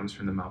word that comes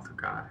from the mouth of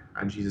God.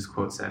 Jesus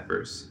quotes that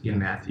verse in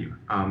Matthew.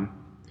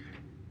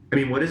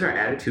 What is our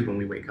attitude when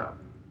we wake up?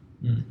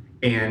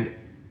 And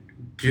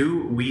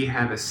do we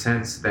have a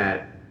sense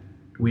that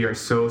we are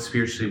so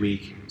spiritually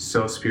weak,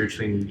 so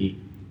spiritually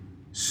needy,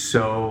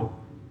 so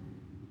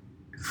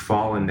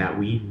fallen that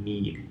we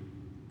need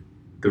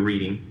the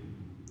reading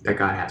that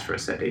God has for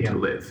us that day to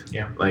live?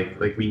 Yeah. Like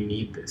we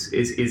need this.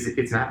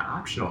 It's not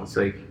optional. It's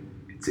like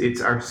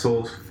it's our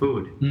soul's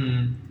food.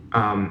 And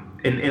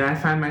I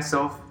find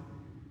myself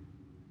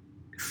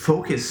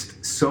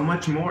focused so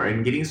much more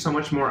and getting so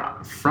much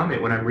more from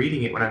it when I'm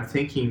reading it, when I'm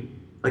thinking,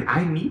 like,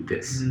 I need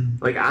this.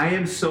 Like, I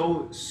am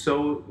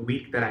so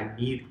weak that I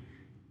need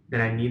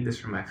this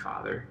from my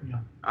Father. Yeah.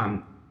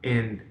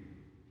 And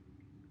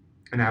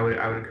I would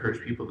encourage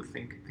people to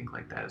think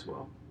like that as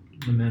well.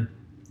 Amen.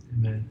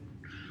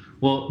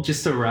 Well,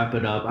 just to wrap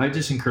it up, I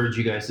just encourage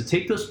you guys to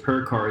take those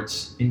prayer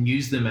cards and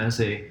use them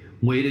as a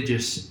way to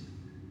just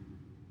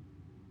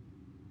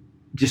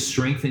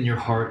strengthen your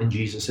heart in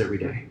Jesus every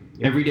day.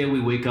 Yeah. Every day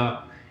we wake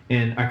up,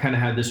 and I kind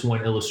of had this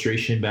one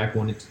illustration back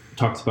when it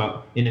talks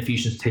about in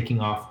Ephesians taking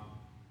off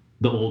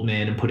the old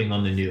man and putting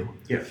on the new.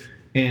 Yeah.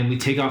 And we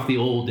take off the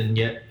old, and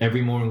yet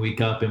every morning we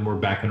wake up and we're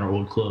back in our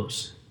old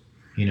clothes,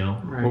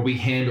 right. Or we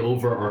hand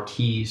over our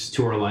keys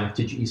to our life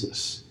to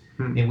Jesus.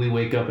 And we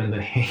wake up and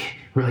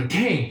we're like,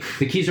 dang,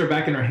 the keys are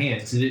back in our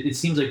hands. It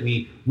seems like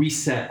we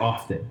reset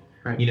often,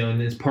 right.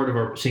 And it's part of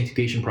our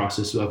sanctification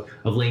process of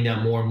laying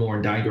down more and more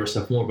and dying to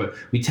ourselves more, but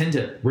we tend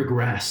to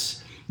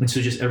regress. And so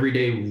just every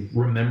day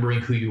remembering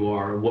who you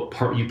are, what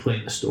part you play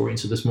in the story. And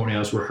so this morning I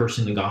was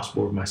rehearsing the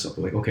gospel over myself.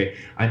 Like, okay,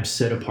 I'm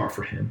set apart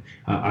for Him.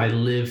 I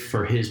live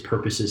for His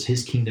purposes,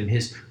 His kingdom,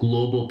 His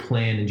global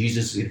plan. And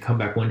Jesus is going to come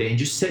back one day. And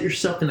just set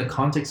yourself in the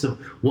context of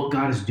what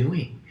God is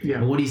doing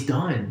and what He's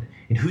done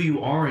and who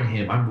you are in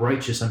Him. I'm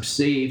righteous. I'm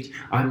saved.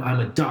 I'm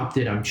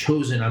adopted. I'm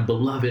chosen. I'm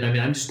beloved.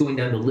 I'm just going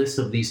down the list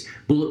of these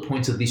bullet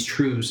points of these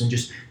truths and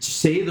just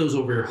say those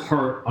over your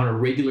heart on a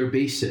regular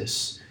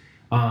basis.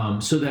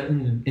 So that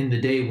in the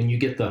day when you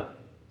get the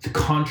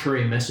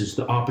contrary message,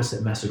 the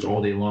opposite message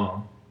all day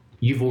long,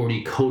 you've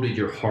already coated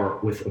your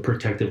heart with a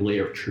protective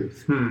layer of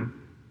truth.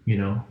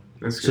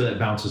 So that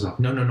bounces off.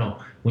 No.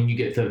 When you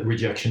get the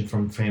rejection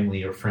from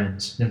family or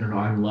friends, no,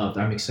 I'm loved.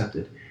 I'm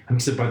accepted. I'm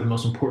accepted by the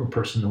most important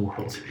person in the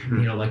world.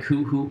 Like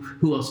who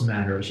else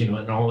matters?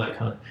 And all that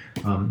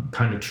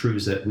kind of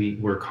truths that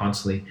we're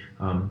constantly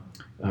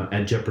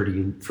at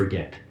jeopardy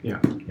forget. Yeah,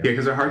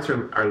 because our hearts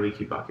are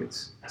leaky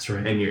buckets. That's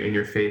right. And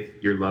your faith,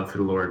 your love for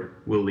the Lord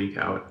will leak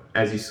out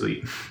as you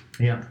sleep.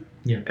 Yeah.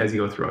 As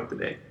you go throughout the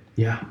day.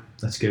 Yeah,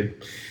 that's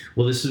good.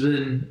 Well, this has been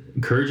an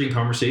encouraging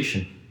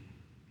conversation.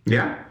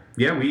 Yeah.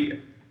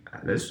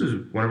 This was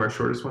one of our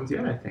shortest ones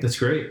yet, I think. That's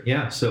great.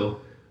 Yeah. So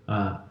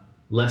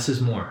less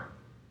is more.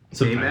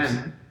 Sometimes.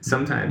 Amen.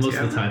 Sometimes. Most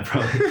of the time,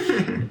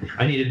 probably.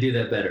 I need to do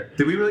that better.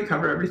 Did we really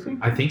cover everything?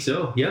 I think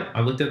so. Yeah. I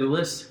looked at the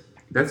list.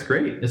 That's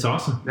great. It's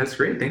awesome. That's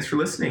great. Thanks for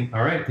listening.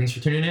 All right. Thanks for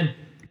tuning in.